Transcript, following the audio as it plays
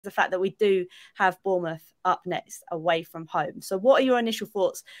the fact that we do have Bournemouth up next away from home. So what are your initial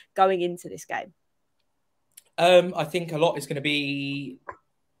thoughts going into this game? I think a lot is going to be...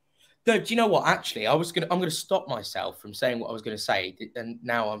 No, do you know what? Actually, I'm going to stop myself from saying what I was going to say, and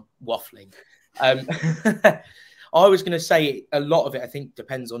now I'm waffling. I was going to say a lot of it, I think,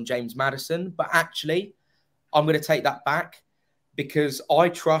 depends on James Maddison, but actually, I'm going to take that back because I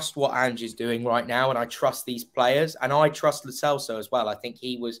trust what Ange is doing right now, and I trust these players, and I trust Lo Celso as well. I think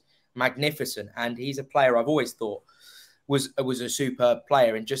he was magnificent, and he's a player I've always thought was a superb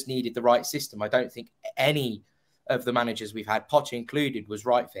player and just needed the right system. I don't think any of the managers we've had, Poch included, was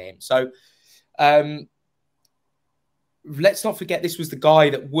right for him. So let's not forget this was the guy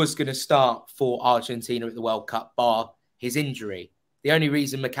that was going to start for Argentina at the World Cup, bar his injury. The only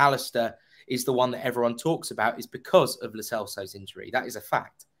reason McAllister is the one that everyone talks about is because of Lo Celso's injury. That is a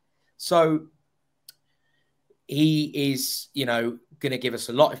fact. So he is, going to give us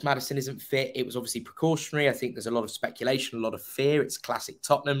a lot if Maddison isn't fit. It was obviously precautionary. I think there's a lot of speculation, a lot of fear. It's classic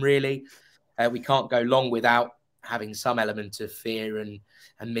Tottenham, really. We can't go long without having some element of fear and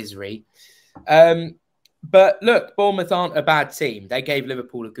misery. But look, Bournemouth aren't a bad team. They gave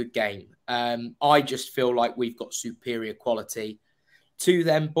Liverpool a good game. I just feel like we've got superior quality to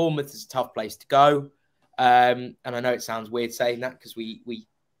them. Bournemouth is a tough place to go. And I know it sounds weird saying that because we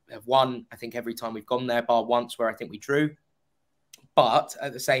have won, I think, every time we've gone there, bar once where I think we drew. But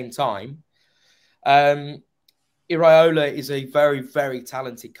at the same time, Iraola is a very, very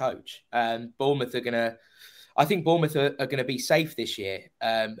talented coach. Bournemouth are going to... I think Bournemouth are going to be safe this year.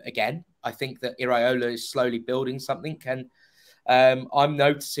 Again, I think that Iraola is slowly building something, and I'm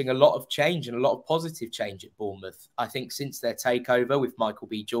noticing a lot of change and a lot of positive change at Bournemouth. I think since their takeover with Michael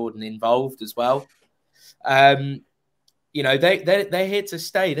B. Jordan involved as well, they're here to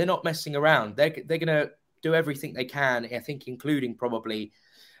stay. They're not messing around. They're going to do everything they can. I think, including probably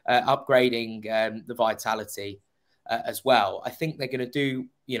upgrading the vitality as well. I think they're going to do.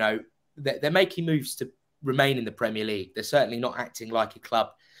 They're making moves to remain in the Premier League. They're certainly not acting like a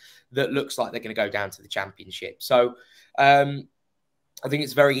club that looks like they're going to go down to the Championship. So I think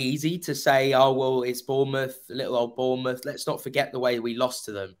it's very easy to say, oh, well, it's Bournemouth, little old Bournemouth. Let's not forget the way we lost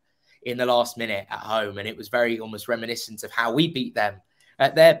to them in the last minute at home. And it was very almost reminiscent of how we beat them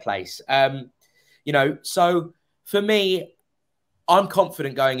at their place. So for me, I'm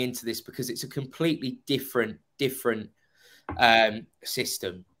confident going into this because it's a completely different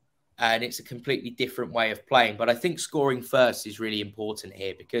system. And it's a completely different way of playing. But I think scoring first is really important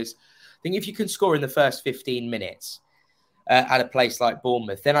here because I think if you can score in the first 15 minutes at a place like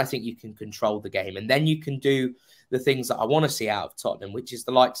Bournemouth, then I think you can control the game. And then you can do the things that I want to see out of Tottenham, which is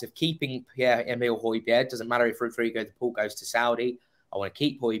the likes of keeping Pierre-Emile Højbjerg. Doesn't matter if Rodrigo de Paul goes to Saudi. I want to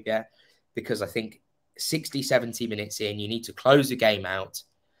keep Højbjerg because I think 60, 70 minutes in, you need to close the game out.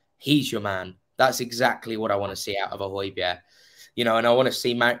 He's your man. That's exactly what I want to see out of a Højbjerg. And I want to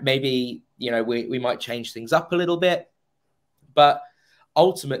see maybe, we might change things up a little bit. But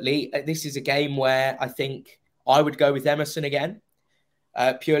ultimately, this is a game where I think I would go with Emerson again,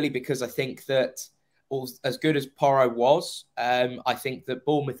 purely because I think that as good as Porro was, I think that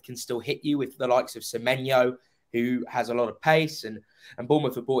Bournemouth can still hit you with the likes of Semenyo, who has a lot of pace. And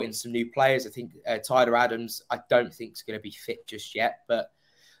Bournemouth have brought in some new players. I think Tyler Adams, I don't think is going to be fit just yet, but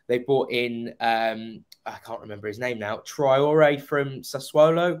they brought in... I can't remember his name now, Traore from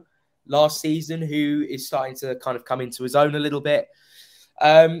Sassuolo last season, who is starting to kind of come into his own a little bit.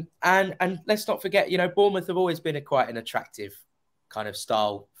 And let's not forget, Bournemouth have always been quite an attractive kind of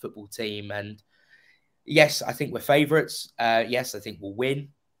style football team. And yes, I think we're favourites. Yes, I think we'll win.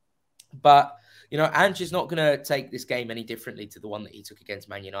 But, Ange is not going to take this game any differently to the one that he took against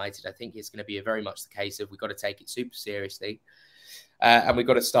Man United. I think it's going to be very much the case of we've got to take it super seriously. And we've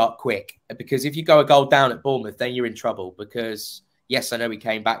got to start quick because if you go a goal down at Bournemouth, then you're in trouble because, yes, I know we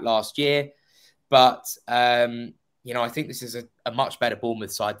came back last year, but, I think this is a much better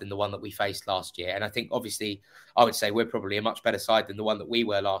Bournemouth side than the one that we faced last year. And I think, obviously, I would say we're probably a much better side than the one that we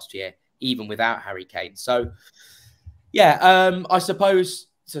were last year, even without Harry Kane. So, I suppose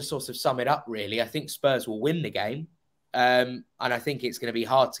to sort of sum it up, really, I think Spurs will win the game. And I think it's going to be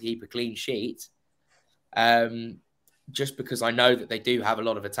hard to keep a clean sheet. Just because I know that they do have a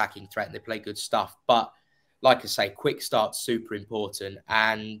lot of attacking threat and they play good stuff. But like I say, quick start's super important.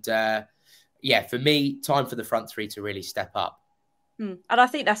 And for me, time for the front three to really step up. And I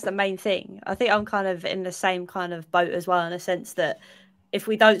think that's the main thing. I think I'm kind of in the same kind of boat as well, in a sense that if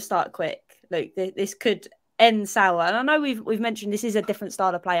we don't start quick, look, this could end sour. And I know we've mentioned this is a different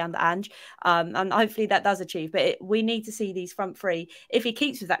style of play under Ange, and hopefully that does achieve. But we need to see these front three, if he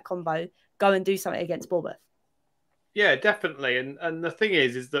keeps with that combo, go and do something against Bournemouth. Yeah, definitely. And the thing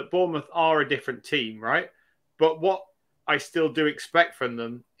is that Bournemouth are a different team, right? But what I still do expect from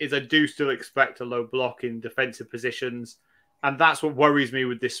them is I do still expect a low block in defensive positions. And that's what worries me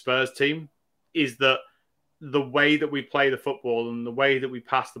with this Spurs team is that the way that we play the football and the way that we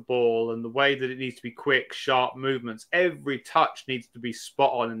pass the ball and the way that it needs to be quick, sharp movements, every touch needs to be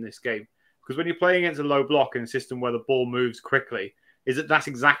spot on in this game. Because when you're playing against a low block in a system where the ball moves quickly, that's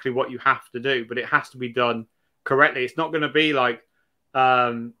exactly what you have to do, but it has to be done correctly. It's not going to be like,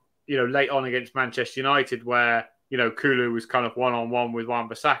 late on against Manchester United where, Kulu was kind of one-on-one with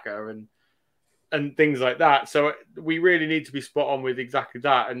Wan-Bissaka and things like that. So we really need to be spot on with exactly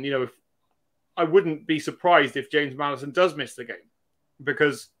that. And, if I wouldn't be surprised if James Maddison does miss the game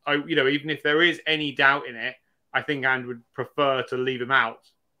because even if there is any doubt in it, I think Ange would prefer to leave him out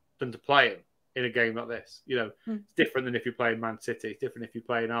than to play him in a game like this. It's different than if you're playing Man City. It's different if you're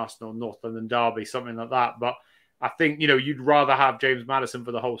playing Arsenal, North London Derby, something like that. But I think, you'd rather have James Maddison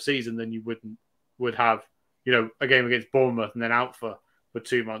for the whole season than you would have, a game against Bournemouth and then out for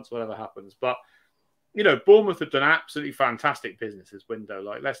 2 months, whatever happens. But Bournemouth have done absolutely fantastic business this window.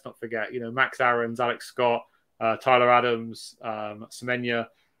 Like, let's not forget, Max Aarons, Alex Scott, Tyler Adams, Semenya.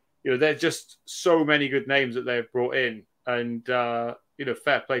 There's just so many good names that they've brought in. And,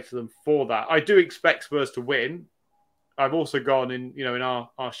 fair play to them for that. I do expect Spurs to win. I've also gone in, in our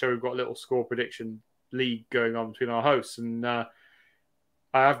show, we've got a little score prediction league going on between our hosts. And I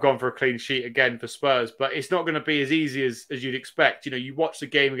have gone for a clean sheet again for Spurs. But it's not going to be as easy as you'd expect. You watch the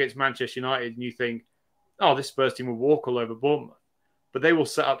game against Manchester United and you think, oh, this Spurs team will walk all over Bournemouth. But they will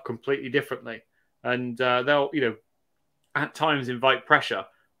set up completely differently. And they'll, at times invite pressure.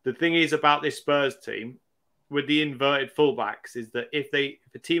 The thing is about this Spurs team with the inverted fullbacks is that if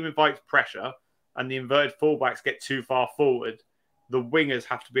a team invites pressure and the inverted fullbacks get too far forward, the wingers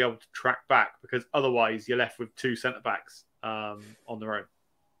have to be able to track back because otherwise you're left with two centre-backs on their own.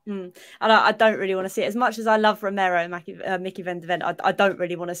 And I don't really want to see it as much as I love Romero and Mickey Van de Ven. I don't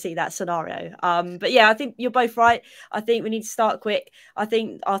really want to see that scenario. But yeah, I think you're both right. I think we need to start quick. I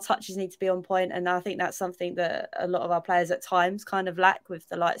think our touches need to be on point, and I think that's something that a lot of our players at times kind of lack with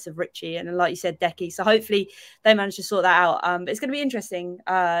the likes of Richie and, like you said, Decky. So hopefully they manage to sort that out. But it's going to be interesting.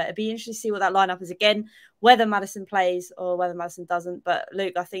 It'd be interesting to see what that lineup is again, whether Maddison plays or whether Maddison doesn't. But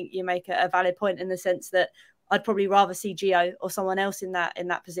Luke, I think you make a valid point in the sense that I'd probably rather see Gio or someone else in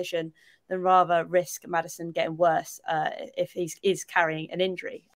that position than rather risk Maddison getting worse if he is carrying an injury.